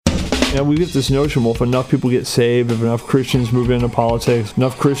we get this notion, well, if enough people get saved, if enough Christians move into politics,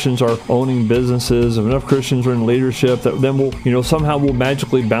 enough Christians are owning businesses, if enough Christians are in leadership, that then we'll, somehow we'll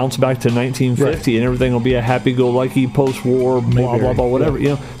magically bounce back to 1950 and everything will be a happy-go-lucky post-war, blah, blah, blah, whatever.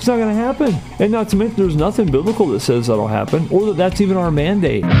 It's not going to happen. And not to mention, there's nothing biblical that says that'll happen, or that that's even our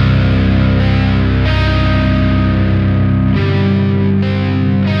mandate.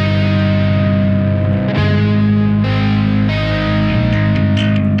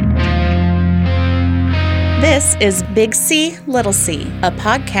 This is Big C, Little C, a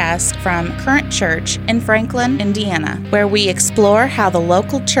podcast from Current Church in Franklin, Indiana, where we explore how the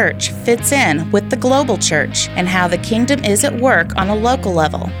local church fits in with the global church and how the kingdom is at work on a local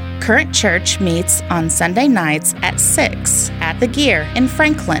level. Current Church meets on Sunday nights at 6 at the Gear in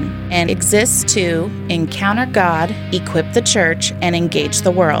Franklin and exists to encounter God, equip the church, and engage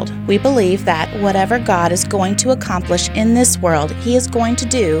the world. We believe that whatever God is going to accomplish in this world, He is going to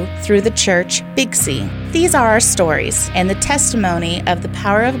do through the church Big C. These are our stories and the testimony of the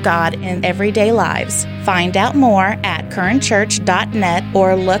power of God in everyday lives. Find out more at currentchurch.net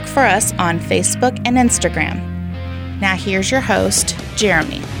or look for us on Facebook and Instagram. Now here's your host,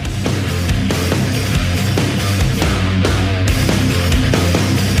 Jeremy.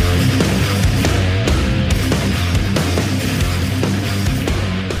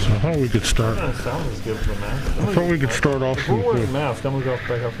 We could start. That sound is good for the mask. I thought we could start off. If we're wearing a mask, I'm going to go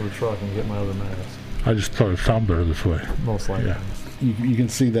back up to the truck and get my other mask. I just thought it sounded better this way. Most likely. Yeah. You can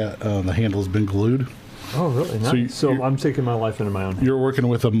see that the handle's been glued. Oh, really? Nice. So I'm taking my life into my own hands. You're working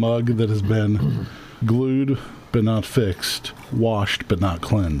with a mug that has been glued but not fixed, washed but not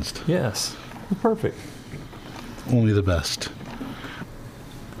cleansed. Yes. Perfect. Only the best.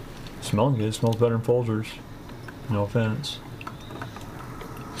 Smelling good. Smells better than Folgers. No offense.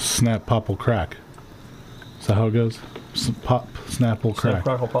 Snap, pop, will crack. Is that how it goes? Pop, snap, will crack. Snap,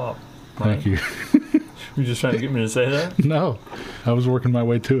 crackle, pop. Right? Thank you. You just trying to get me to say that? No. I was working my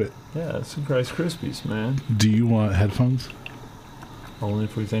way to it. Yeah, it's some Rice Krispies, man. Do you want headphones? Only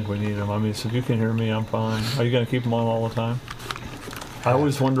if we think we need them. I mean, so if you can hear me, I'm fine. Are you going to keep them on all the time? I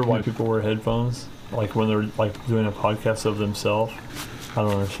always wonder why people wear headphones, like when they're like doing a podcast of themselves. I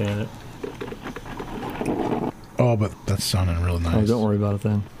don't understand it. Oh, but that's sounding real nice. Oh, don't worry about it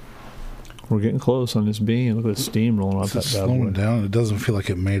then. We're getting close on this bean. Look at the steam rolling off that bad slowing boy. down. It doesn't feel like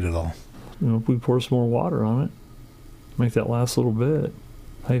it made it all. If we pour some more water on it, make that last little bit.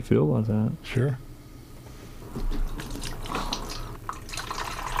 How you feel about that? Sure.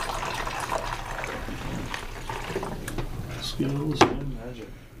 Skills and magic.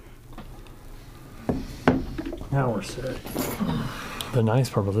 Now we're set. The nice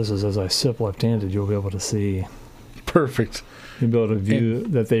part about this is as I sip left-handed, you'll be able to see. Perfect. You'll be able to view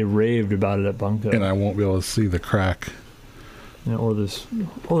that they raved about it at Bunko. And I won't be able to see the crack. Or this.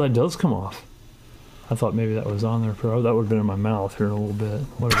 Oh, that does come off. I thought maybe that was on there. That would have been in my mouth here in a little bit.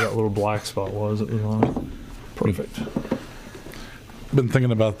 Whatever that little black spot was, it was on it. Perfect. Been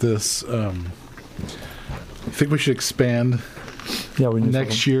thinking about this. I think we should expand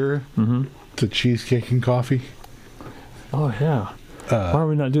next year to cheesecake and coffee. Oh, yeah. Why are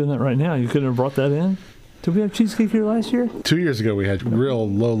we not doing that right now? You couldn't have brought that in? Did we have cheesecake here last year? 2 years ago, we had real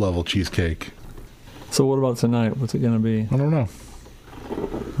low-level cheesecake. So what about tonight? What's it going to be? I don't know.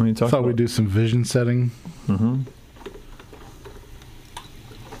 I thought we'd do some vision setting.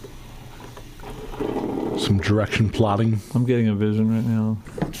 Some direction plotting. I'm getting a vision right now.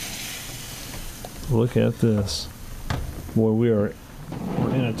 Look at this. Boy, we're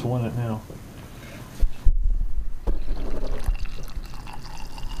in it to win it now.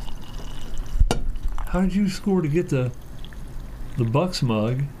 How did you score to get the Bucks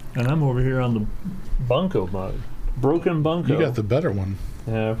mug, and I'm over here on the Bunko mug? Broken Bunko. You got the better one.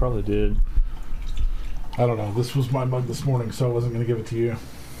 Yeah, I probably did. I don't know. This was my mug this morning, so I wasn't going to give it to you.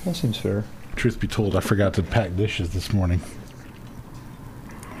 That seems fair. Truth be told, I forgot to pack dishes this morning.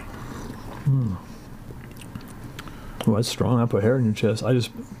 Well, that's strong. I put hair in your chest. I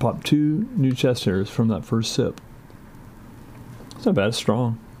just popped 2 new chest hairs from that first sip. It's not bad. It's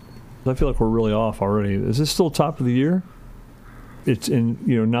strong. I feel like we're really off already. Is this still top of the year? It's in,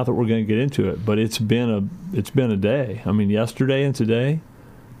 not that we're going to get into it, but it's been a day. I mean, yesterday and today,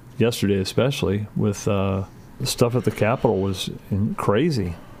 yesterday especially, with the stuff at the Capitol was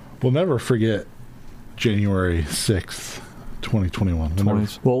crazy. We'll never forget January 6th,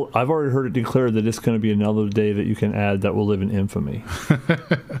 2021. Well, I've already heard it declared that it's going to be another day that you can add that will live in infamy.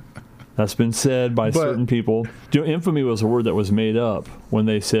 That's been said by certain people. Infamy was a word that was made up when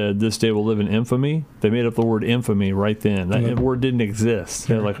they said this day will live in infamy. They made up the word infamy right then. That word didn't exist.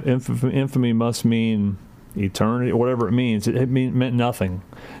 Like infamy must mean eternity, whatever it means. It meant nothing.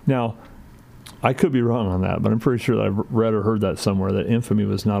 Now, I could be wrong on that, but I'm pretty sure that I've read or heard that somewhere, that infamy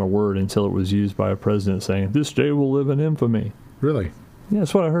was not a word until it was used by a president saying, "This day will live in infamy." Really? Yeah,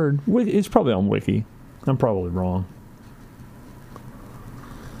 that's what I heard. It's probably on Wiki. I'm probably wrong.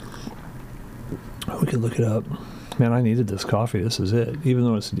 We can look it up. Man, I needed this coffee. This is it. Even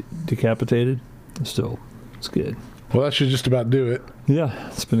though it's decapitated, it's good. Well, that should just about do it. Yeah,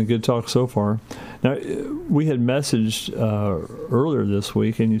 it's been a good talk so far. Now, we had messaged earlier this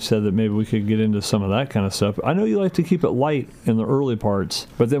week, and you said that maybe we could get into some of that kind of stuff. I know you like to keep it light in the early parts,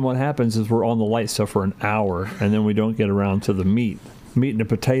 but then what happens is we're on the light stuff for an hour, and then we don't get around to the meat and the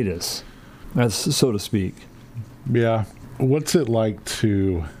potatoes, as so to speak. Yeah. What's it like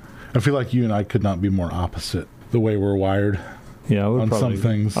to... I feel like you and I could not be more opposite the way we're wired. Yeah, I would on probably, some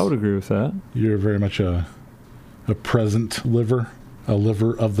things. I would agree with that. You're very much a present liver, a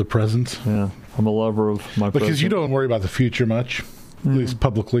liver of the present. Yeah, I'm a lover of my present. Because you don't worry about the future much, at least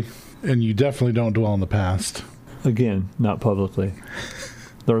publicly, and you definitely don't dwell on the past. Again, not publicly.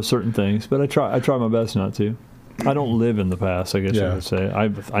 There are certain things, but I try my best not to. I don't live in the past, I guess you would say.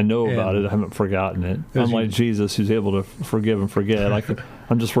 I know about it. I haven't forgotten it. Unlike Jesus, who's able to forgive and forget.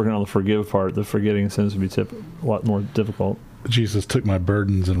 I'm just working on the forgive part. The forgetting seems to be a lot more difficult. Jesus took my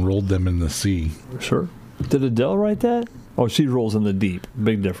burdens and rolled them in the sea. Sure. Did Adele write that? Oh, she rolls in the deep.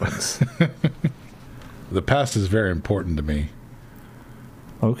 Big difference. The past is very important to me.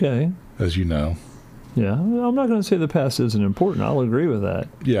 Okay. As you know. Yeah, I'm not going to say the past isn't important. I'll agree with that.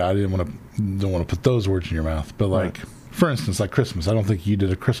 Yeah, I don't want to put those words in your mouth. But like, for instance, like Christmas. I don't think you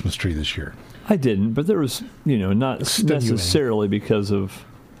did a Christmas tree this year. I didn't, but there was, not necessarily because of...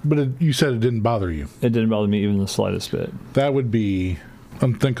 But you said it didn't bother you. It didn't bother me even the slightest bit. That would be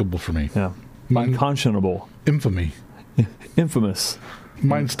unthinkable for me. Yeah. Unconscionable. Infamy. Infamous.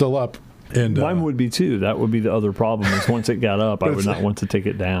 Mine's still up. And mine would be too. That would be the other problem is once it got up, I would not want to take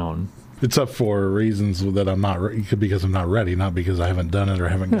it down. It's up for reasons that I'm not ready, because I'm not ready, not because I haven't done it or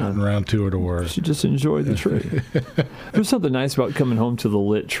haven't gotten around to it, or... You should just enjoy the tree. There's something nice about coming home to the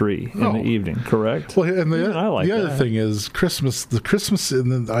lit tree in the evening, correct? Well, and the other thing is Christmas,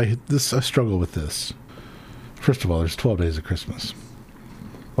 and then I struggle with this. First of all, there's 12 days of Christmas.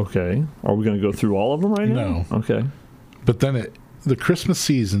 Okay. Are we going to go through all of them right now? No. Okay. But then the Christmas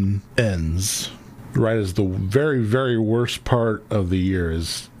season ends right as the very, very worst part of the year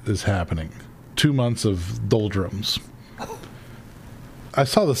is happening. 2 months of doldrums. I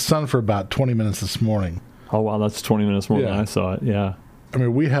saw the sun for about 20 minutes this morning. Oh, wow, that's 20 minutes more than I saw it, yeah. I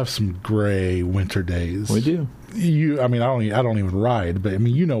mean, we have some gray winter days. We do. I don't even ride, but I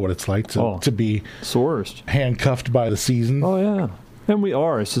mean, you know what it's like to be it's the worst. Handcuffed by the season. Oh, yeah. And we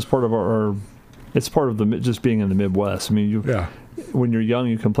are. It's just part of it's part of just being in the Midwest. I mean, when you're young,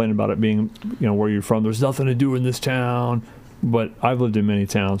 you complain about it being, where you're from. There's nothing to do in this town. But I've lived in many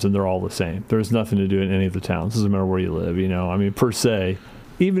towns, and they're all the same. There's nothing to do in any of the towns. It doesn't matter where you live, I mean, per se.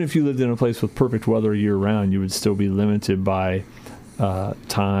 Even if you lived in a place with perfect weather year-round, you would still be limited by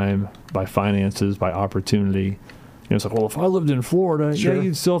time, by finances, by opportunity. It's like, well, if I lived in Florida,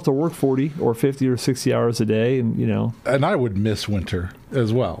 you'd still have to work 40 or 50 or 60 hours a day, and And I would miss winter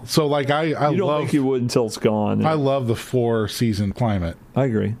as well. So, like, you don't think you would until it's gone. I love the 4-season climate. I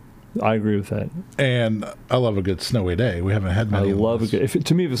agree with that. And I love a good snowy day. We haven't had many. I love a good...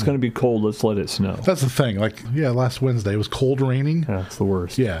 to me, if it's going to be cold, let's let it snow. That's the thing. Like, last Wednesday, it was cold raining. Yeah, it's the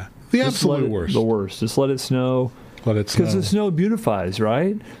worst. Yeah. The absolute worst. The worst. Just let it snow. Let it snow. Because the snow beautifies,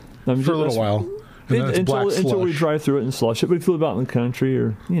 right? For a little while. Until we drive through it and slush it. But if you live out in the country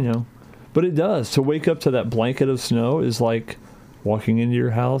or, But it does. To wake up to that blanket of snow is like walking into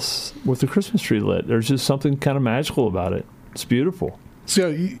your house with the Christmas tree lit. There's just something kind of magical about it. It's beautiful.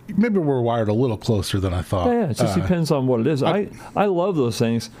 So maybe we're wired a little closer than I thought. Yeah, it just depends on what it is. I love those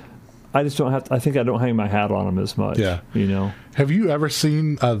things. I just don't I think I don't hang my hat on them as much. Yeah. Have you ever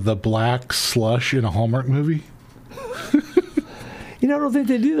seen the black slush in a Hallmark movie? I don't think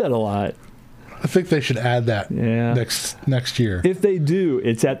they do that a lot. I think they should add that next year. If they do,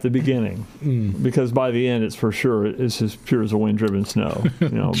 it's at the beginning, because by the end, it's for sure it's as pure as a wind-driven snow.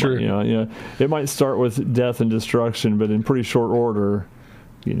 Sure. But, it might start with death and destruction, but in pretty short order,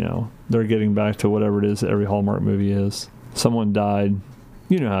 they're getting back to whatever it is that every Hallmark movie is. Someone died.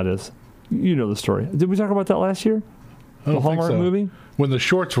 You know how it is. You know the story. Did we talk about that last year? I don't The Hallmark think so. movie? When the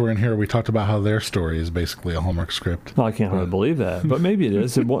shorts were in here, we talked about how their story is basically a Hallmark script. No, I can't really believe that, but maybe it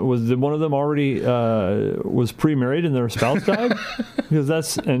is. Did one of them already was pre-married and their spouse died?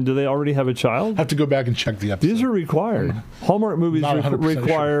 Because do they already have a child? I have to go back and check the episode. These are required. Hallmark movies Not 100%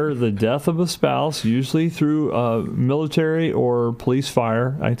 require the death of a spouse, usually through military or police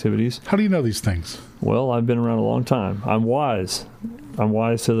fire activities. How do you know these things? Well, I've been around a long time. I'm wise. My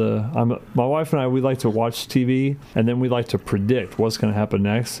wife and I, we like to watch TV, and then we like to predict what's going to happen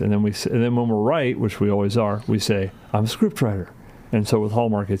next. And then when we're right, which we always are, we say, I'm a scriptwriter. And so with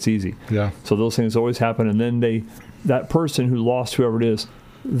Hallmark, it's easy. Yeah. So those things always happen. And then that person who lost whoever it is,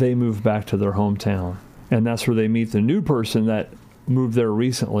 they move back to their hometown. And that's where they meet the new person that moved there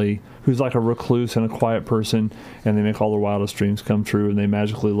recently, who's like a recluse and a quiet person, and they make all their wildest dreams come true, and they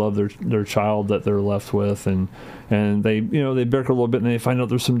magically love their child that they're left with, and they they bicker a little bit, and they find out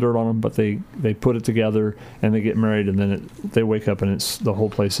there's some dirt on them, but they put it together, and they get married, and then they wake up and the whole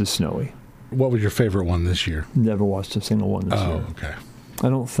place is snowy. What was your favorite one this year? Never watched a single one this year. Oh, okay. I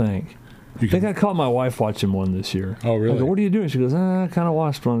don't think. I think I caught my wife watching one this year. Oh, really? I go, what are you doing? She goes, I kind of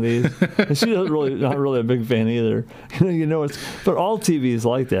watched one of these. And she not really a big fan either. But all TV is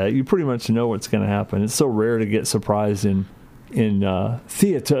like that. You pretty much know what's going to happen. It's so rare to get surprised in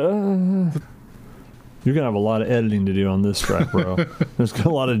theater. You're going to have a lot of editing to do on this track, bro. There's got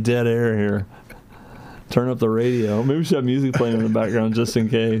a lot of dead air here. Turn up the radio. Maybe we should have music playing in the background just in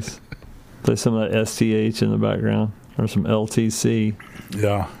case. Play some of that STH in the background or some LTC.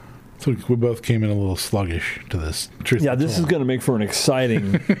 Yeah. So we both came in a little sluggish to this. Yeah, this is going to make for an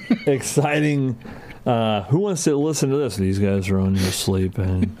exciting. Who wants to listen to this? These guys are on your sleep,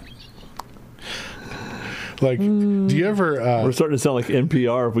 and do you ever? We're starting to sound like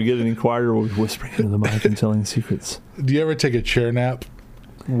NPR. If we get an inquirer, we'll be whispering into the mic and telling secrets. Do you ever take a chair nap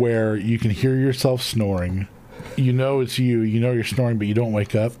where you can hear yourself snoring? You know it's you. You know you're snoring, but you don't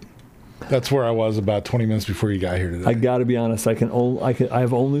wake up. That's where I was about 20 minutes before you got here today. I got to be honest.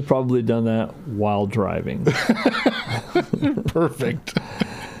 I've only probably done that while driving. Perfect.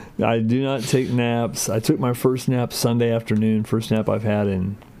 I do not take naps. I took my first nap Sunday afternoon. First nap I've had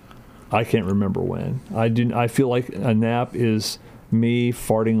in, I can't remember when. I feel like a nap is me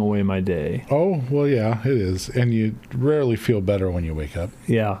farting away my day. Oh, well, yeah, it is. And you rarely feel better when you wake up.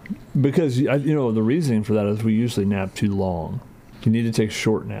 Yeah, because the reasoning for that is we usually nap too long. You need to take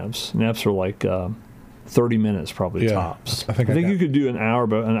short naps. Naps are like 30 minutes probably tops. I think you could do an hour,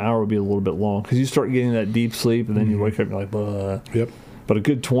 but an hour would be a little bit long because you start getting that deep sleep and then you wake up and you're like, bah. Yep. But a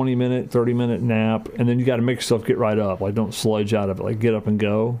good 20-minute, 30-minute nap, and then you got to make yourself get right up. Like, don't sludge out of it. Like, get up and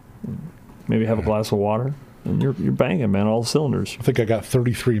go. Maybe have a glass of water, and you're banging, man, all cylinders. I think I got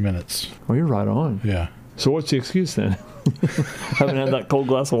 33 minutes. Oh, you're right on. Yeah. So what's the excuse then? Haven't had that cold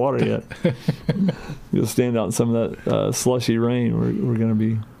glass of water yet. You'll stand out in some of that slushy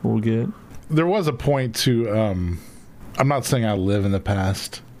rain we'll get. There was a point to, I'm not saying I live in the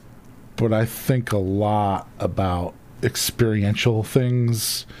past, but I think a lot about experiential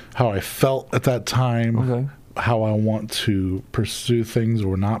things, how I felt at that time, how I want to pursue things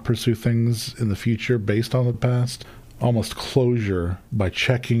or not pursue things in the future based on the past. Almost closure by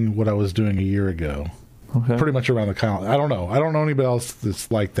checking what I was doing a year ago. Okay. Pretty much around the count. I don't know anybody else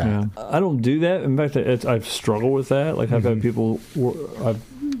that's like that. Yeah. I don't do that. In fact, I've struggled with that. Like I've had people, I've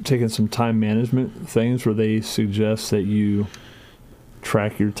taken some time management things where they suggest that you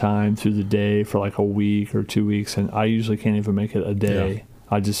track your time through the day for like a week or 2 weeks, and I usually can't even make it a day. Yeah.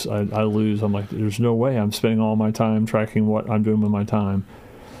 I lose. I'm like, there's no way I'm spending all my time tracking what I'm doing with my time.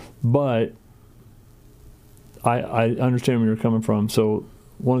 But I understand where you're coming from. So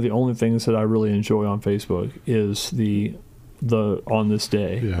one of the only things that I really enjoy on Facebook is the on this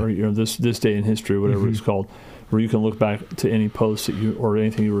day, or this day in history, whatever it's called, where you can look back to any post that you or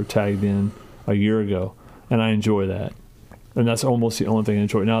anything you were tagged in a year ago, and I enjoy that. And that's almost the only thing I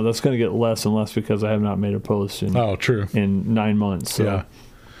enjoy. Now that's going to get less and less because I have not made a post in 9 months. So.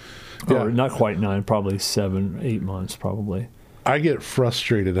 Or not quite 9, probably 7, 8 months, probably. I get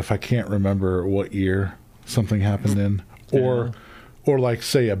frustrated if I can't remember what year something happened in, or like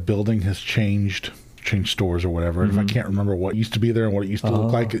say a building has changed stores or whatever, and if I can't remember what used to be there and what it used to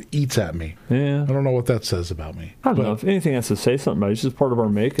look like, it eats at me. Yeah. I don't know what that says about me. I don't know if anything has to say something about it. It's just part of our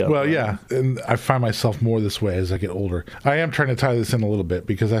makeup. Well, yeah, and I find myself more this way as I get older. I am trying to tie this in a little bit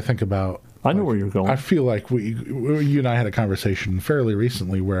because I think about... I know where you're going. I feel like you and I had a conversation fairly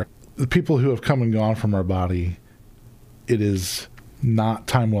recently where the people who have come and gone from our body, it is not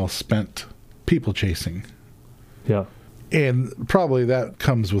time well spent people chasing. Yeah. And probably that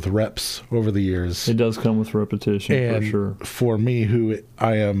comes with reps over the years. It does come with repetition, and for sure. For me, who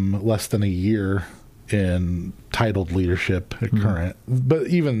I am less than a year in titled leadership at Current. But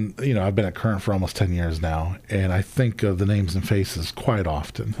even, I've been at Current for almost 10 years now, and I think of the names and faces quite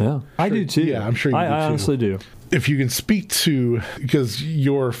often. Yeah, I do too. Yeah, I'm sure you do too. I honestly do. If you can speak to, because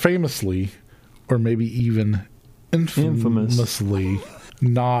you're famously, or maybe even infamously,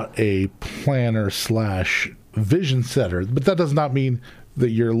 not a planner / vision setter, but that does not mean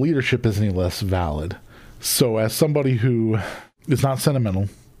that your leadership is any less valid. So as somebody who is not sentimental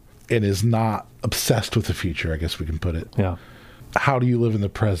and is not obsessed with the future, I guess we can put it. Yeah. How do you live in the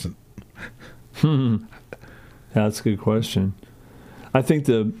present? Yeah, that's a good question. I think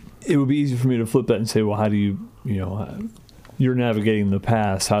it would be easy for me to flip that and say, well, how do you're navigating the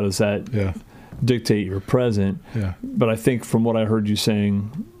past. How does that dictate your present? Yeah. But I think from what I heard you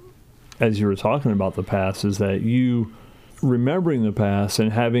saying as you were talking about the past is that you remembering the past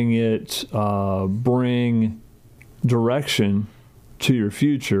and having it bring direction to your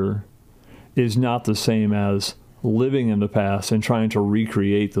future is not the same as living in the past and trying to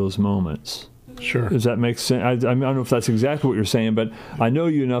recreate those moments. Sure. Does that make sense? I don't know if that's exactly what you're saying, but I know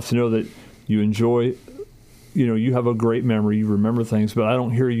you enough to know that you enjoy, you have a great memory, you remember things, but I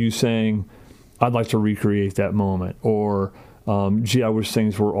don't hear you saying, I'd like to recreate that moment, or, gee, I wish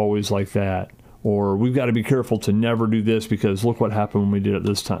things were always like that, or we've got to be careful to never do this because look what happened when we did it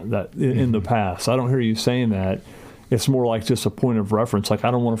this time, that in the past. I don't hear you saying that. It's more like just a point of reference. Like,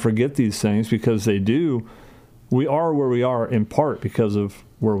 I don't want to forget these things because they do. We are where we are in part because of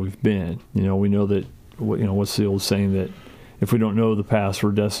where we've been. We know that, what's the old saying that if we don't know the past,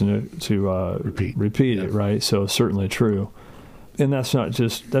 we're destined to repeat it, right? So it's certainly true. And that's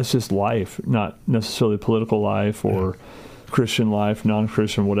just life, not necessarily political life or Christian life,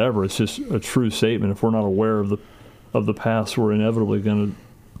 non-Christian, whatever. It's just a true statement. If we're not aware of the past, we're inevitably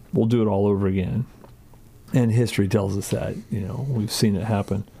we'll do it all over again. And history tells us that, we've seen it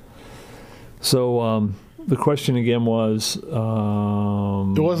happen. So the question again was,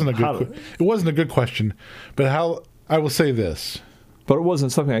 it wasn't a good question, but how I will say this. But it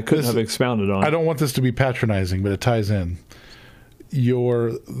wasn't something I couldn't have expounded on. I don't want this to be patronizing, but it ties in.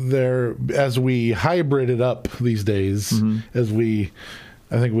 You're there as we hybrid it up these days. Mm-hmm.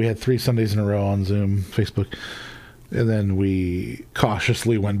 I think we had 3 Sundays in a row on Zoom, Facebook, and then we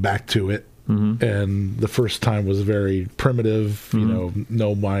cautiously went back to it. Mm-hmm. And the first time was very primitive,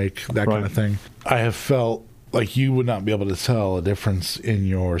 no mic, that kind of thing. I have felt like you would not be able to tell a difference in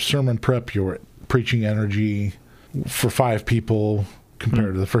your sermon prep, your preaching energy for 5 people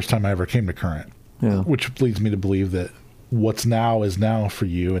compared to the first time I ever came to Current. Yeah. Which leads me to believe that what's now is now for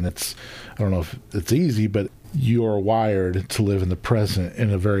you. And I don't know if it's easy, but you're wired to live in the present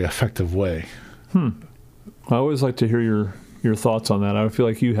in a very effective way. I always like to hear your thoughts on that. I feel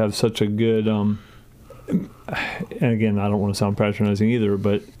like you have such a good, and again, I don't want to sound patronizing either,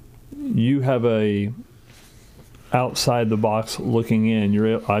 but you have a outside the box looking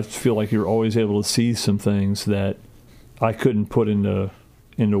in. I feel like you're always able to see some things that I couldn't put into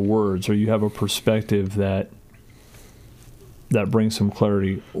words, or you have a perspective that brings some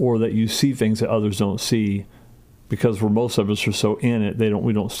clarity, or that you see things that others don't see, because where most of us are so in it,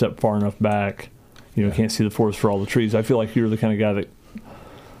 we don't step far enough back. Can't see the forest for all the trees. I feel like you're the kind of guy that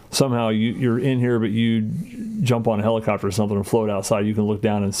somehow you're in here, but you jump on a helicopter or something and float outside. You can look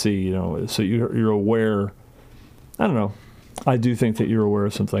down and see, so you're aware. I don't know. I do think that you're aware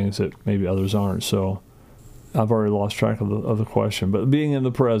of some things that maybe others aren't. So I've already lost track of the question. But being in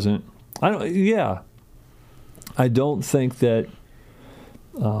the present, I don't think that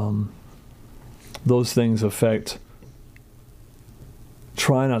those things affect.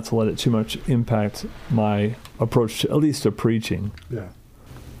 Try not to let it too much impact my approach to, at least to preaching. Yeah,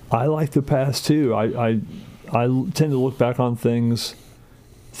 I like the past too. I tend to look back on things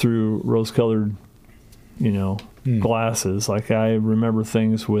through rose-colored, glasses. Like, I remember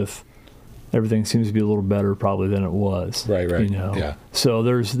things with everything seems to be a little better probably than it was. Right. Yeah. So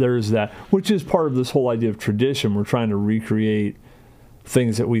there's that, which is part of this whole idea of tradition. We're trying to recreate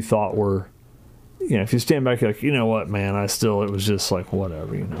things that we thought were. If you stand back, you're like, you know what, man, it was just like,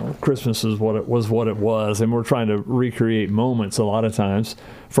 whatever, Christmas is what it was. And we're trying to recreate moments a lot of times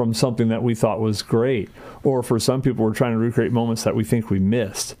from something that we thought was great. Or for some people, we're trying to recreate moments that we think we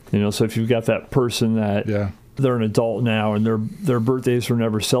missed. So if you've got that person that they're an adult now and their birthdays were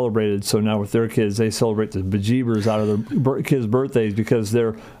never celebrated. So now with their kids, they celebrate the bejeebers out of their kids' birthdays because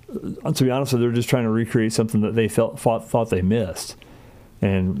to be honest, they're just trying to recreate something that they thought they missed.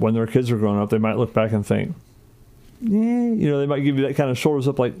 And when their kids are growing up, they might look back and think, they might give you that kind of shoulders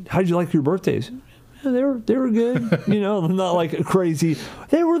up like, how'd you like your birthdays? yeah, they were good. Not like crazy.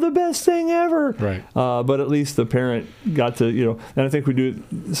 They were the best thing ever. Right. But at least the parent got to, and I think we do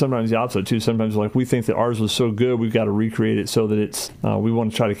sometimes the opposite too. Sometimes like we think that ours was so good, we've got to recreate it so that it's, we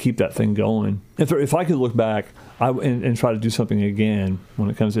want to try to keep that thing going. If I could look back and try to do something again when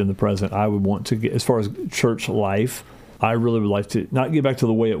it comes in the present, I would want to get, as far as church life, I really would like to not get back to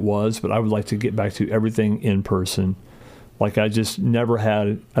the way it was, but I would like to get back to everything in person. Like I just never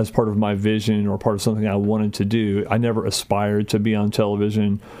had, as part of my vision or part of something I wanted to do, I never aspired to be on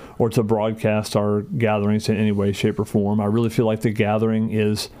television or to broadcast our gatherings in any way, shape, or form. I really feel like the gathering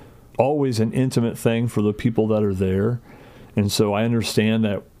is always an intimate thing for the people that are there. And so I understand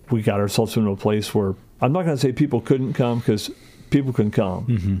that we got ourselves into a place where, I'm not going to say people couldn't come, because people can come.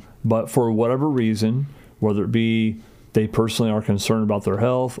 Mm-hmm. But for whatever reason, whether it be they personally are concerned about their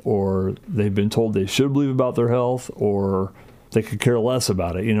health, or they've been told they should believe about their health, or they could care less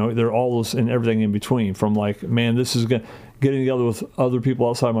about it. They're all those and everything in between, from like, man, this is getting together with other people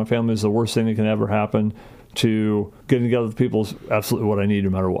outside my family is the worst thing that can ever happen, to getting together with people is absolutely what I need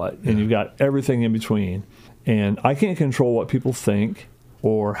no matter what. And you've got everything in between. And I can't control what people think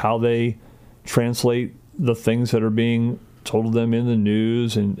or how they translate the things that are being told to them in the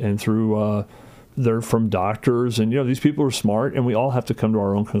news and through they're from doctors, and these people are smart, and we all have to come to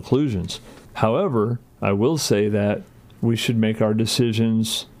our own conclusions. However, I will say that we should make our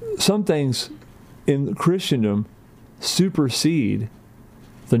decisions. Some things in Christendom supersede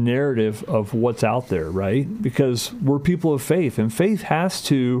the narrative of what's out there, right? Because we're people of faith, and faith has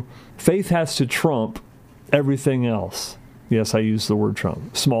to trump everything else. Yes, I use the word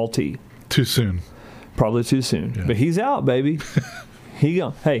trump. Small t. Too soon. Probably too soon. Yeah. But he's out, baby. He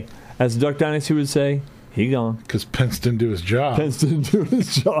gone. Hey, as Duck Dynasty would say, he gone. Because Pence didn't do his job. Something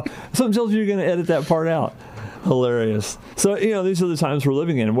tells you you're going to edit that part out. Hilarious. So, these are the times we're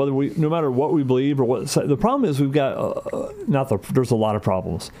living in. And no matter what we believe or what, the problem is we've got, there's a lot of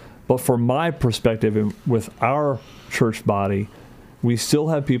problems. But from my perspective and with our church body, we still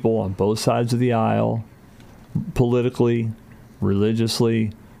have people on both sides of the aisle, politically,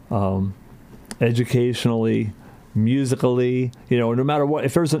 religiously, educationally, musically, no matter what,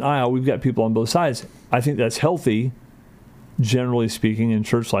 if there's an aisle, we've got people on both sides. I think that's healthy, generally speaking, in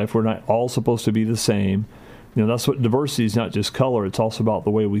church life. We're not all supposed to be the same. That's what diversity is, not just color. It's also about the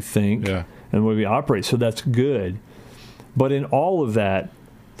way we think and the way we operate. So that's good. But in all of that,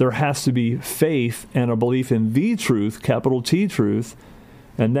 there has to be faith and a belief in the truth, capital T truth,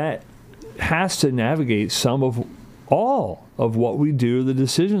 and that has to navigate all of what we do, the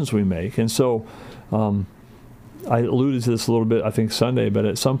decisions we make. And so, I alluded to this a little bit, I think, Sunday, but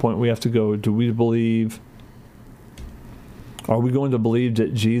at some point we have to go, are we going to believe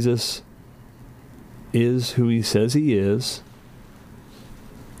that Jesus is who he says he is,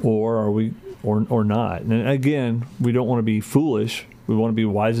 or are we, or not? And again, we don't want to be foolish. We want to be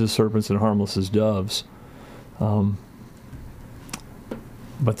wise as serpents and harmless as doves. But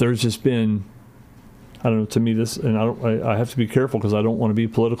there's just been, I don't know, to me this, and I have to be careful because I don't want to be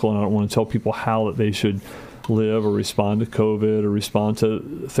political, and I don't want to tell people how that they should live or respond to COVID or respond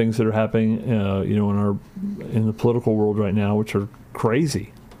to things that are happening, in the political world right now, which are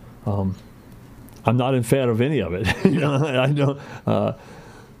crazy. I'm not a fan of any of it. I know,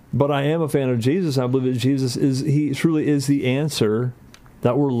 but I am a fan of Jesus. I believe that Jesus he truly is the answer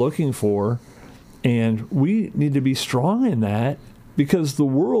that we're looking for, and we need to be strong in that, because the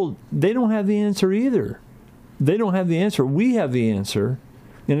world, they don't have the answer either. They don't have the answer. We have the answer.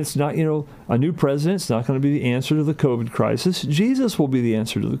 And it's not, a new president's not going to be the answer to the COVID crisis. Jesus will be the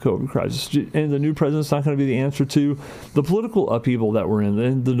answer to the COVID crisis. And the new president's not going to be the answer to the political upheaval that we're in,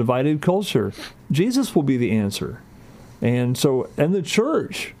 and the divided culture. Jesus will be the answer. And the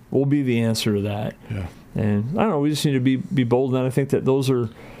church will be the answer to that. Yeah. And I don't know, we just need to be bold. And I think that those are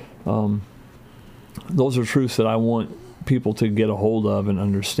truths that I want people to get a hold of and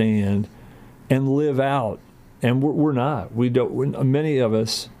understand and live out. And we're not. Many of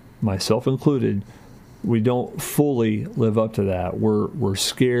us, myself included, we don't fully live up to that. We're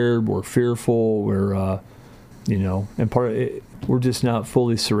scared. We're fearful. We're, and we're just not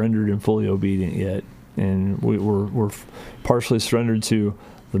fully surrendered and fully obedient yet. And we're partially surrendered to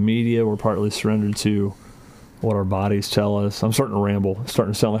the media. We're partly surrendered to what our bodies tell us. I'm starting to ramble. It's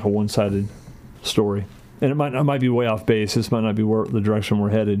starting to sound like a one-sided story. And I might be way off base. This might not be the direction we're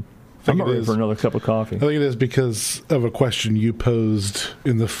headed. I'm not ready for another cup of coffee. I think it is because of a question you posed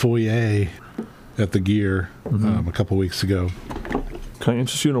in the foyer at the Gear a couple weeks ago. Can I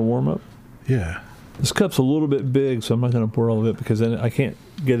interest you in a warm-up? Yeah. This cup's a little bit big, so I'm not going to pour all of it, because then I can't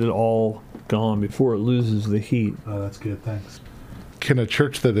get it all gone before it loses the heat. Oh, that's good. Thanks. Can a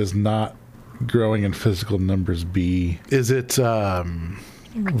church that is not growing in physical numbers be? Is it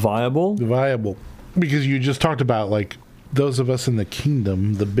Viable? viable? Because you just talked about, like, those of us in the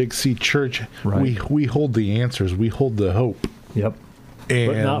kingdom, the Big C church, Right. we hold the answers. We hold the hope. Yep.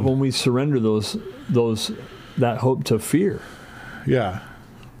 And But not when we surrender that hope to fear yeah.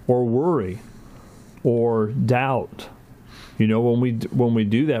 or worry or doubt. You know, when we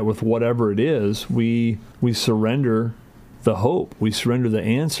do that with whatever it is, we surrender the hope. We surrender the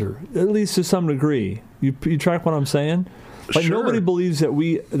answer, at least to some degree. You track what I'm saying? Like, Sure. nobody believes that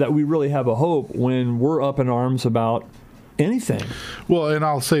we really have a hope when we're up in arms about anything. Well, and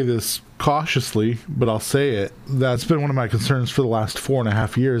I'll say this cautiously, but I'll say it. That's been one of my concerns for the last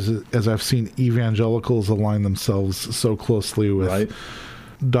 4.5 years, as I've seen evangelicals align themselves so closely with Right.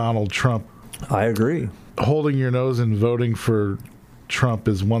 Donald Trump. I agree. Holding your nose and voting for Trump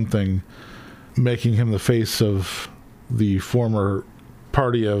is one thing. Making him the face of the former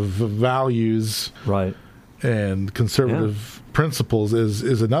party of values Right. and conservative principles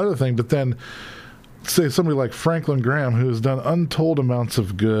is another thing. But then, say somebody like Franklin Graham, who has done untold amounts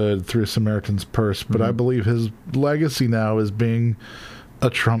of good through Samaritan's Purse, but I believe his legacy now is being a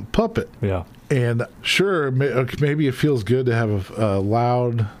Trump puppet. Yeah. And sure, maybe it feels good to have a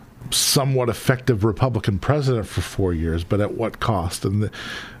loud, somewhat effective Republican president for 4 years, but at what cost? And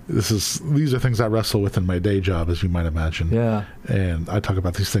these are things I wrestle with in my day job, as you might imagine. Yeah. And I talk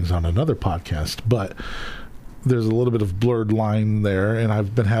about these things on another podcast, but there's a little bit of blurred line there, and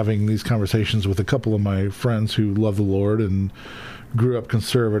I've been having these conversations with a couple of my friends who love the Lord and grew up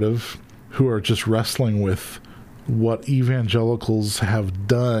conservative, who are just wrestling with what evangelicals have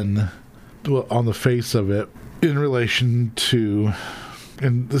done on the face of it in relation to,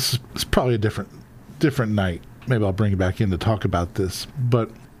 and this is probably a different night. Maybe I'll bring you back in to talk about this,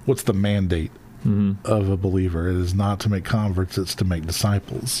 but what's the mandate of a believer? It is not to make converts, it's to make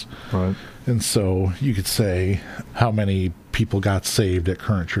disciples. Right. And so you could say, how many people got saved at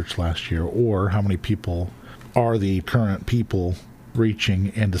Current Church last year, or how many people are the current people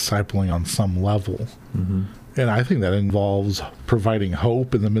reaching and discipling on some level? Mm-hmm. And I think that involves providing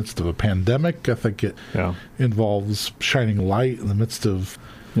hope in the midst of a pandemic. I think it involves shining light in the midst of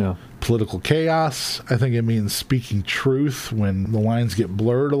political chaos. I think it means speaking truth when the lines get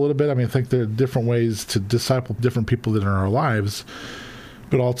blurred a little bit. I mean, I think there are different ways to disciple different people that are in our lives.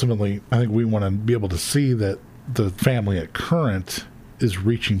 But ultimately, I think we want to be able to see that the family at Current is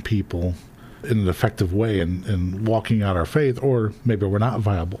reaching people in an effective way and walking out our faith, or maybe we're not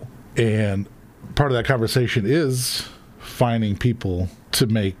viable. And part of that conversation is finding people to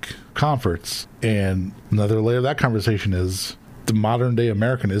make converts. And another layer of that conversation is the modern day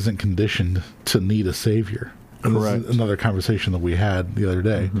American isn't conditioned to need a savior. And Correct. this is another conversation that we had the other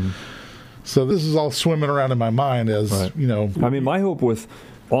day. Mm-hmm. So this is all swimming around in my mind as, you know. I mean, my hope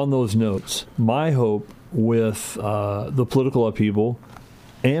on those notes, my hope with the political upheaval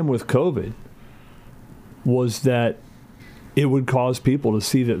and with COVID was that it would cause people to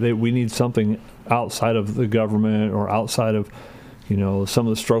see that we need something outside of the government or outside of, you know, some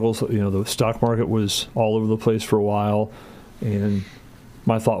of the struggles. You know, the stock market was all over the place for a while. And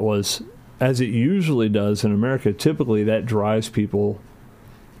my thought was, as it usually does in America, typically that drives people,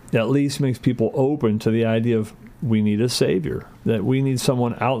 at least makes people open to the idea of we need a savior, that we need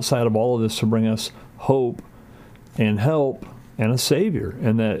someone outside of all of this to bring us hope and help and a savior.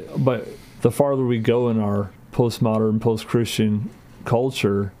 And but the farther we go in our postmodern, post-Christian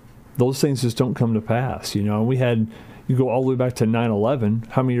culture, those things just don't come to pass. You know, you go all the way back to 9/11.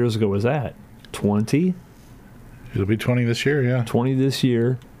 How many years ago was that? 20? It'll be 20 this year, yeah. 20 this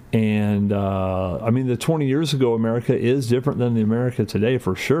year. And, I mean, the 20 years ago America is different than the America today,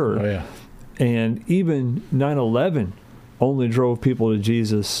 for sure. Oh, yeah. And even 9/11 only drove people to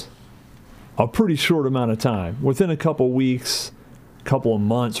Jesus a pretty short amount of time. Within a couple weeks, couple of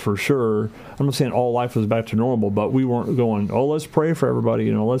months for sure. I'm not saying all life was back to normal, but we weren't going, oh, let's pray for everybody.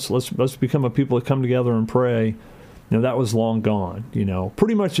 You know, let's become a people that come together and pray. You know, that was long gone. You know,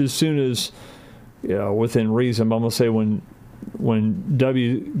 pretty much as soon as, you know, within reason. I'm gonna say when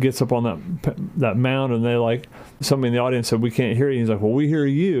W gets up on that mound and they like somebody in the audience said we can't hear you. He's like, well, we hear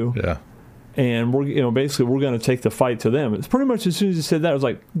you. Yeah. And we're basically we're going to take the fight to them. It's pretty much as soon as he said that, it was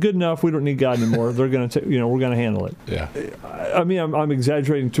like, good enough. We don't need God anymore. They're going to, we're going to handle it. Yeah. I mean, I'm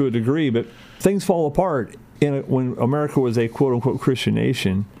exaggerating to a degree, but things fall apart when America was a quote unquote Christian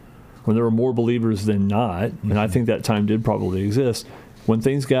nation, when there were more believers than not, and I think that time did probably exist. When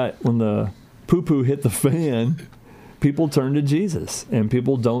the poo-poo hit the fan, people turn to Jesus, and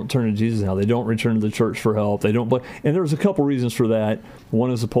people don't turn to Jesus now. They don't return to the church for help. They don't. And there's a couple reasons for that.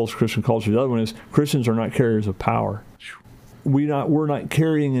 One is the post-Christian culture. The other one is Christians are not carriers of power. we're not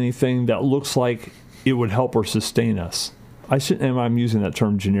carrying anything that looks like it would help or sustain us. I'm using that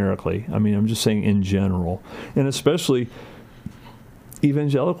term generically. I mean, I'm just saying in general, and especially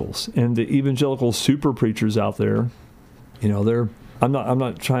evangelicals and the evangelical super preachers out there. You know, I'm not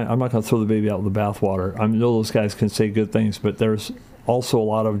going to throw the baby out with the bathwater. I know those guys can say good things, but there's also a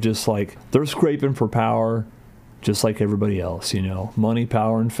lot of just like, they're scraping for power just like everybody else, you know, money,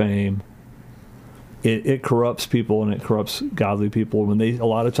 power, and fame. It corrupts people, and it corrupts godly people. A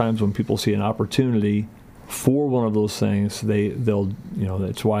lot of times when people see an opportunity for one of those things, they'll, you know,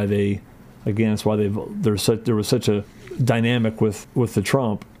 that's why there was such a dynamic with the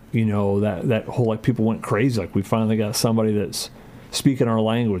Trump, you know, that whole, like, people went crazy. Like, we finally got somebody that's speaking our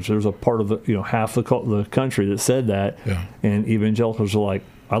language. There's a part of the, you know, half the country that said that, yeah. And evangelicals are like,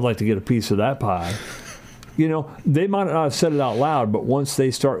 I'd like to get a piece of that pie. You know, they might not have said it out loud, but once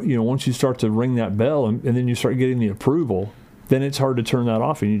you start to ring that bell and then you start getting the approval, then it's hard to turn that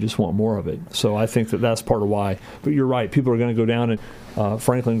off, and you just want more of it. So I think that's part of why. But you're right. People are going to go down, and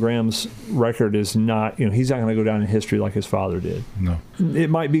Franklin Graham's record is not, you know, he's not going to go down in history like his father did. No. It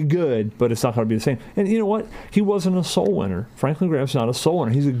might be good, but it's not going to be the same. And you know what? He wasn't a soul winner. Franklin Graham's not a soul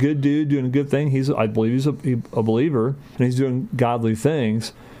winner. He's a good dude doing a good thing. I believe he's a believer, and he's doing godly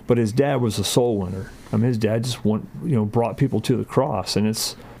things. But his dad was a soul winner. I mean, his dad just brought people to the cross, and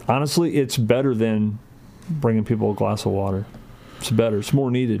it's better than bringing people a glass of water. It's better. It's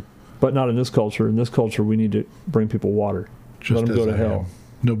more needed, but not in this culture. In this culture, we need to bring people water. Let them go to hell.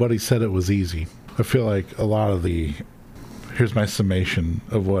 Nobody said it was easy. I feel like a lot of here's my summation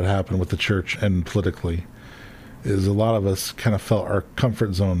of what happened with the church and politically, is a lot of us kind of felt our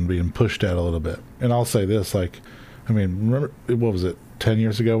comfort zone being pushed at a little bit. And I'll say this, remember, what was it, 10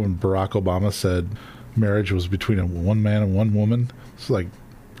 years ago when Barack Obama said marriage was between one man and one woman? It's like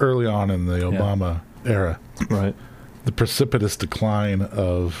early on in the Obama era. Right. The precipitous decline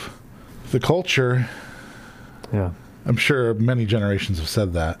of the culture. Yeah. I'm sure many generations have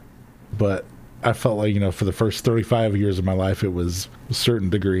said that, but I felt like, for the first 35 years of my life, it was a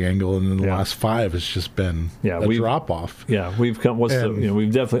certain degree angle, and in the last 5, it's just been a drop off. Yeah, we've come.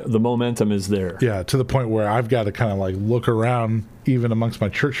 We've definitely, the momentum is there. Yeah, to the point where I've got to kind of like look around, even amongst my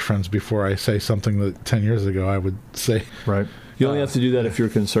church friends, before I say something that 10 years ago I would say. Right. You only have to do that if you're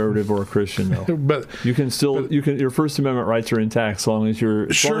conservative or a Christian, though. But you can still, your First Amendment rights are intact as long as you're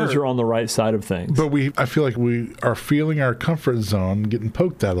on the right side of things. But I feel like we are feeling our comfort zone getting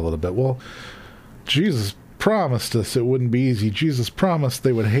poked at a little bit. Well, Jesus promised us it wouldn't be easy. Jesus promised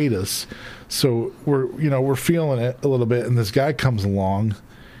they would hate us. So we're feeling it a little bit, and this guy comes along,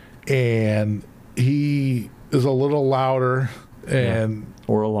 and he is a little louder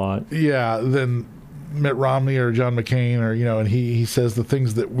or a lot. Yeah, than Mitt Romney or John McCain, or and he says the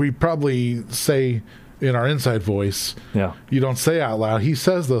things that we probably say in our inside voice. Yeah, you don't say out loud. He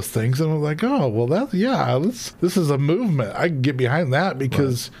says those things, and we're like, oh well, this is a movement. I can get behind that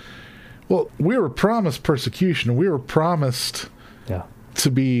because. Right. Well, we were promised persecution. We were promised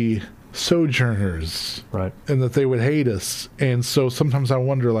to be sojourners, right? And that they would hate us. And so sometimes I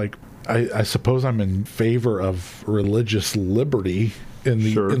wonder, I suppose I'm in favor of religious liberty in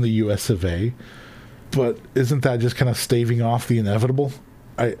the U.S. of A. But isn't that just kind of staving off the inevitable?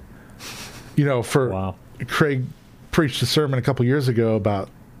 Craig preached a sermon a couple years ago about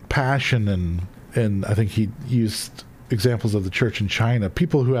passion, and I think he used examples of the church in China.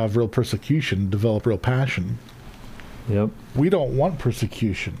 People who have real persecution develop real passion. Yep. We don't want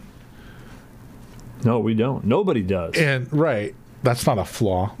persecution. No, we don't. Nobody does. And that's not a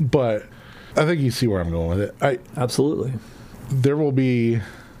flaw, but I think you see where I'm going with it. Absolutely. There will be, I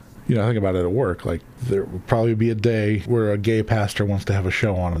think about it at work, there will probably be a day where a gay pastor wants to have a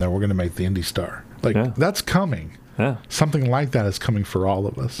show on, and then we're going to make the Indy Star. That's coming. Yeah. Something like that is coming for all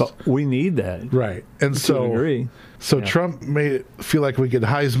of us. But we need that. Right. And so Trump made it feel like we could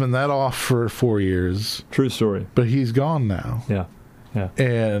Heisman that off for 4 years. True story. But he's gone now. Yeah. Yeah.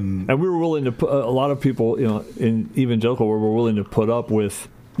 And we were willing to put, a lot of people, in evangelical, were willing to put up with,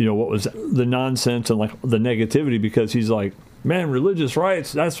 what was the nonsense and the negativity, because he's like, man, religious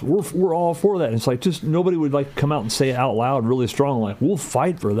rights, we're all for that. And it's like, just nobody would come out and say it out loud really strong, we'll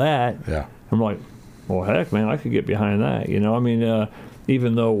fight for that. Yeah. I'm like, well, heck, man, I could get behind that.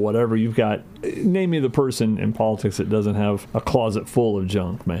 Even though whatever you've got, name me the person in politics that doesn't have a closet full of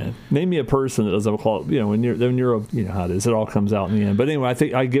junk, man. Name me a person that doesn't have a closet. When you're how it is. It all comes out in the end. But anyway, I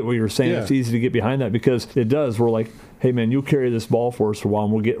think I get what you're saying. Yeah. It's easy to get behind that because it does. We're like, hey, man, you carry this ball for us for a while,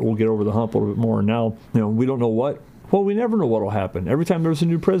 and we'll get over the hump a little bit more. And now, we don't know what. Well, we never know what will happen. Every time there's a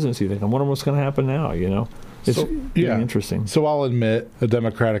new presidency, you think, I wonder what's going to happen now. It's getting interesting. So I'll admit a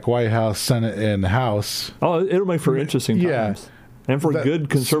Democratic White House, Senate, and House. Oh, it'll make for interesting times. Yeah. And for good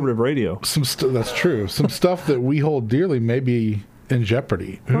conservative radio. That's true. Some stuff that we hold dearly may be in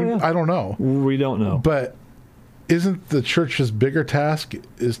jeopardy. I don't know. We don't know. But isn't the church's bigger task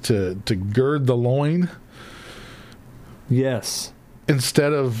is to gird the loin? Yes.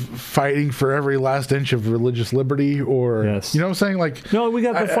 Instead of fighting for every last inch of religious liberty, or yes. You know what I'm saying? Like, no, we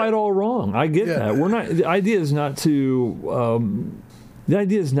got the fight all wrong. I get that. We're not. The idea is not to. The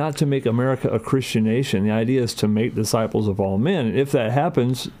idea is not to make America a Christian nation. The idea is to make disciples of all men. And if that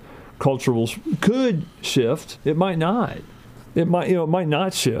happens, culture could shift. It might not. It might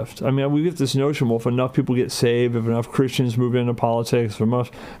not shift. I mean, we get this notion, well, if enough people get saved, if enough Christians move into politics,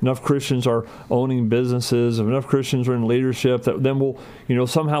 if enough Christians are owning businesses, if enough Christians are in leadership, that then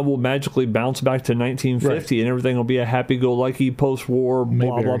somehow we'll magically bounce back to 1950 and everything will be a happy-go-lucky post-war,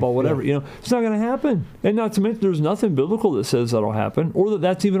 blah, blah, blah, whatever. Yeah. It's not going to happen. And not to mention, there's nothing biblical that says that'll happen, or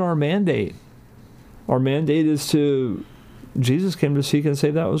that's even our mandate. Our mandate is Jesus came to seek and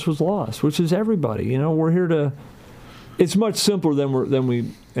save that which was lost, which is everybody. We're here to... It's much simpler than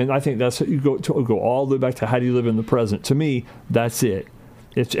we, and I think that's you go all the way back to how do you live in the present. To me, that's it.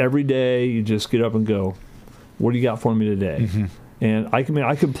 It's every day you just get up and go, what do you got for me today? Mm-hmm. And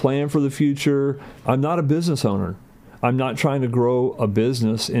I can plan for the future. I'm not a business owner. I'm not trying to grow a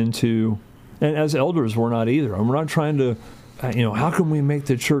business into, and as elders we're not either. We're not trying to, how can we make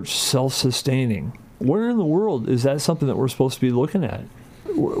the church self-sustaining? Where in the world is that something that we're supposed to be looking at?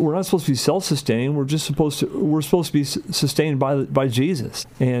 We're not supposed to be self-sustaining. We're supposed to be sustained by Jesus.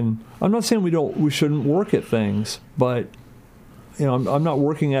 And I'm not saying we shouldn't work at things, but I'm not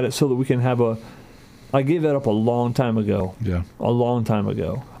working at it so that we can have I gave that up a long time ago. Yeah. A long time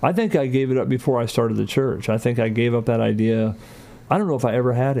ago. I think I gave it up before I started the church. I think I gave up that idea. I don't know if I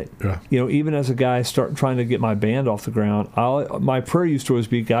ever had it. Yeah. Even as a guy trying to get my band off the ground, my prayer used to always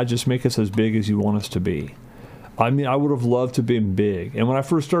be, God, just make us as big as you want us to be. I mean, I would have loved to be big. And when I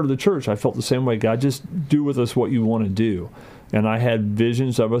first started the church, I felt the same way. God, just do with us what you want to do. And I had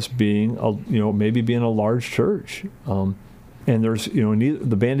visions of us being, maybe being a large church. And there's,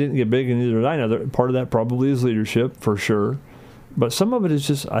 the band didn't get big, and neither did I. Now, part of that probably is leadership, for sure. But some of it is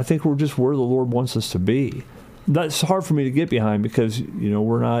just, I think we're just where the Lord wants us to be. That's hard for me to get behind because,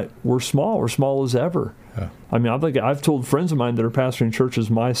 we're small. We're small as ever. Yeah. I mean, I've told friends of mine that are pastoring churches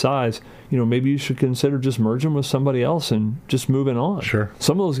my size, maybe you should consider just merging with somebody else and just moving on. Sure.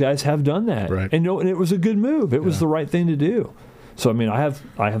 Some of those guys have done that. Right. And it was a good move. It was the right thing to do. So, I mean, I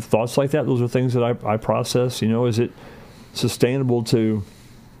have thoughts like that. Those are things that I process. Is it sustainable to,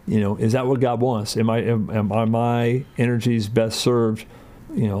 is that what God wants? Am my energies best served,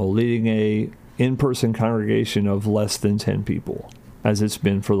 leading a in-person congregation of less than 10 people, as it's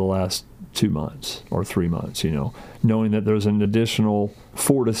been for the last 2 months or 3 months, knowing that there's an additional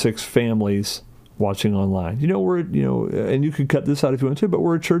 4 to 6 families watching online. We're, and you can cut this out if you want to, but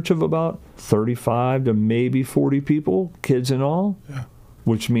we're a church of about 35 to maybe 40 people, kids and all,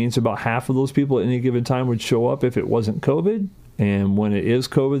 which means about half of those people at any given time would show up if it wasn't COVID. And when it is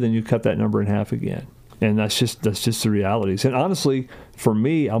COVID, then you cut that number in half again. And that's just the realities. And honestly, for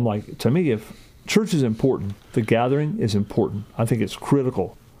me, if church is important, the gathering is important. I think it's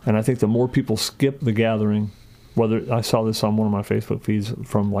critical. And I think the more people skip the gathering, whether I saw this on one of my Facebook feeds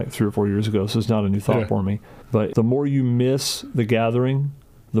from like 3 or 4 years ago, so it's not a new thought for me. But the more you miss the gathering,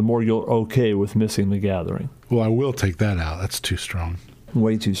 the more you're okay with missing the gathering. Well, I will take that out. That's too strong.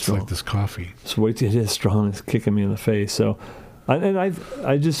 Way too strong. It's like this coffee. It is strong. It's kicking me in the face. So,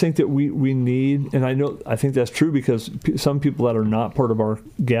 I just think that we need, and I think that's true because some people that are not part of our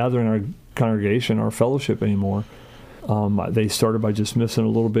gathering, our congregation, our fellowship anymore, they started by just missing a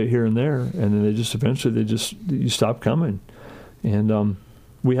little bit here and there, and then eventually you stop coming. And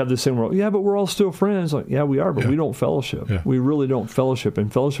we have this thing where, but we're all still friends. Like, yeah, we are, but we don't fellowship. Yeah. We really don't fellowship,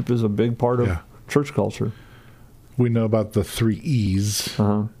 and fellowship is a big part of church culture. We know about the 3 E's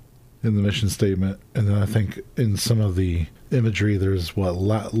in the mission statement, and then I think in some of the imagery there's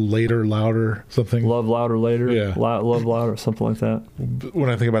later, louder, something. Love louder, later. Yeah. Love louder, something like that. When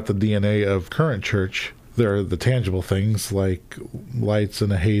I think about the DNA of current church, there are the tangible things like lights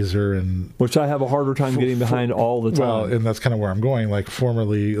and a hazer, and which I have a harder time getting behind all the time. Well, and that's kind of where I'm going, like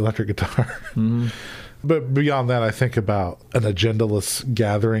formerly electric guitar. Mm-hmm. But beyond that, I think about an agendaless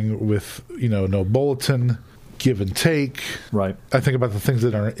gathering with, no bulletin, give and take. Right. I think about the things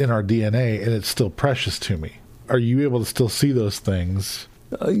that are in our DNA, and it's still precious to me. Are you able to still see those things?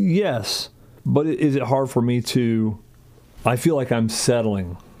 Yes. But is it hard for me to... I feel like I'm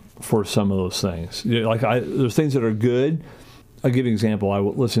settling for some of those things. There's things that are good. I'll give you an example. I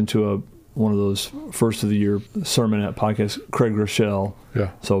listened to one of those first of the year sermonette podcasts, Craig Rochelle.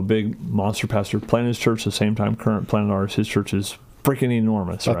 Yeah. So a big monster pastor, planted his church the same time current planted ours. His church is freaking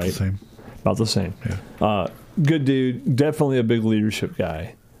enormous, About right? the same. About the same. Yeah. Good dude, definitely a big leadership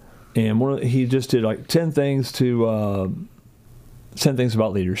guy. And he just did like 10 things about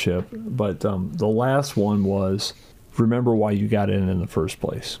leadership. But the last one was, remember why you got in the first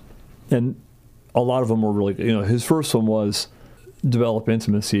place. And a lot of them were really, his first one was develop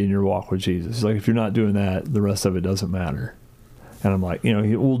intimacy in your walk with Jesus. He's like, if you're not doing that, the rest of it doesn't matter. And I'm like,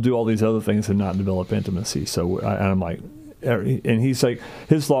 we'll do all these other things and not develop intimacy. So I'm like, and he's like,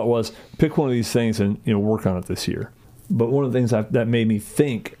 his thought was, pick one of these things and work on it this year. But one of the things that made me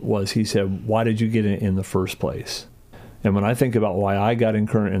think was, he said, why did you get in the first place? And when I think about why I got in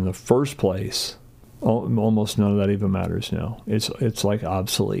Current in the first place, almost none of that even matters now. It's like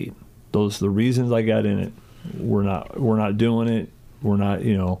obsolete. The reasons I got in it, we're not doing it. We're not,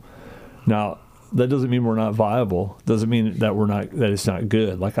 now that doesn't mean we're not viable. Doesn't mean that it's not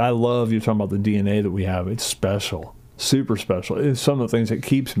good. Like, I love, you're talking about the DNA that we have. It's special, super special. It's some of the things that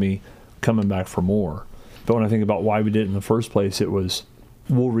keeps me coming back for more. But when I think about why we did it in the first place, it was,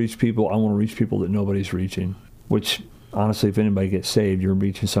 we'll reach people. I want to reach people that nobody's reaching, which honestly, if anybody gets saved, you're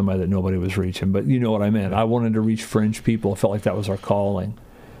reaching somebody that nobody was reaching. But you know what I meant. I wanted to reach fringe people. I felt like that was our calling.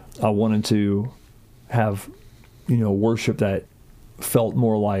 I wanted to have, worship that felt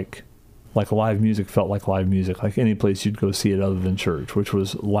more like live music felt like live music, like any place you'd go see it other than church, which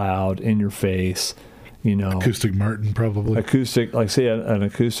was loud, in your face, Acoustic Martin, probably. Acoustic, like say an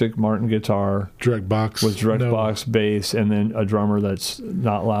acoustic Martin guitar. Direct box. With direct box, bass, and then a drummer that's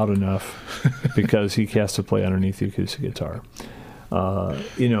not loud enough because he has to play underneath the acoustic guitar.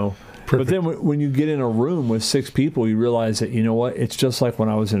 But then when you get in a room with 6 people, you realize that, it's just like when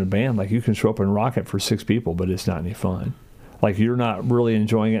I was in a band. Like, you can show up and rock it for 6 people, but it's not any fun. Like, you're not really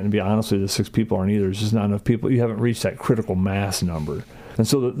enjoying it, and to be honest with you, the 6 people aren't either. There's just not enough people. You haven't reached that critical mass number. And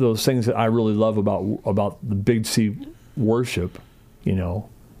so those things that I really love about the Big C worship, you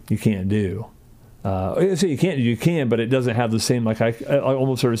can't do. So you can, but it doesn't have the same, like I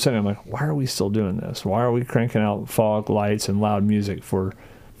almost started saying, I'm like, why are we still doing this? Why are we cranking out fog lights and loud music for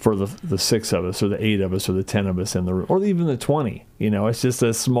the 6 of us or the 8 of us or the 10 of us in the room, or even the 20? It's just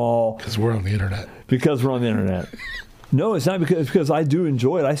a small... Because we're on the internet. Because we're on the internet. No, it's not, it's because I do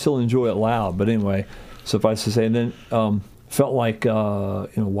enjoy it. I still enjoy it loud. But anyway, suffice to say, and then felt like,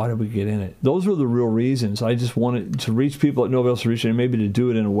 why did we get in it? Those were the real reasons. I just wanted to reach people that nobody else was reaching, and maybe to do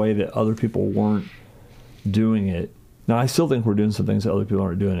it in a way that other people weren't doing it. Now, I still think we're doing some things that other people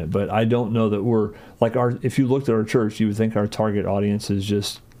aren't doing it, but I don't know that we're, like, if you looked at our church, you would think our target audience is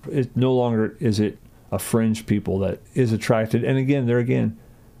just, no longer is it a fringe people that is attracted. And again,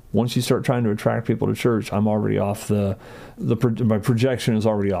 once you start trying to attract people to church, I'm already off my projection is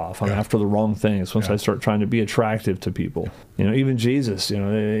already off. I'm after the wrong things once I start trying to be attractive to people. Even Jesus,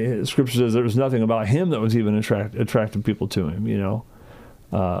 Scripture says there was nothing about him that was even attractive people to him,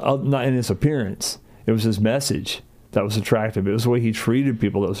 not in his appearance. It was his message that was attractive. It was the way he treated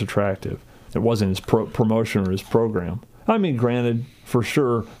people that was attractive. It wasn't his promotion or his program. I mean, granted, for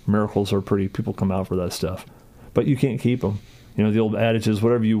sure, miracles are pretty, people come out for that stuff. But you can't keep them. The old adage is,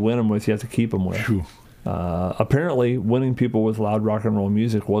 whatever you win them with, you have to keep them with. Apparently, winning people with loud rock and roll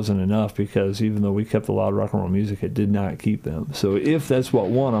music wasn't enough, because even though we kept the loud rock and roll music, it did not keep them. So if that's what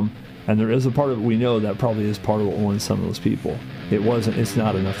won them, and there is a part of it we know that probably is part of what won some of those people, it's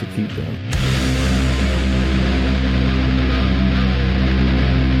not enough to keep them.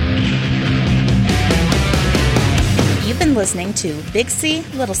 You've been listening to Big C,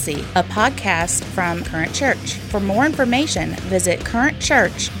 Little C, a podcast from Current Church. For more information, visit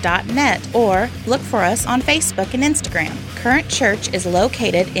currentchurch.net or look for us on Facebook and Instagram. Current Church is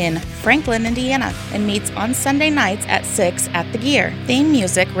located in Franklin, Indiana, and meets on Sunday nights at 6 at the Gear. Theme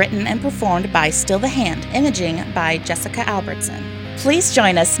music written and performed by Still the Hand, imaging by Jessica Albertson. Please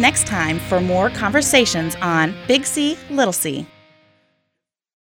join us next time for more conversations on Big C, Little C.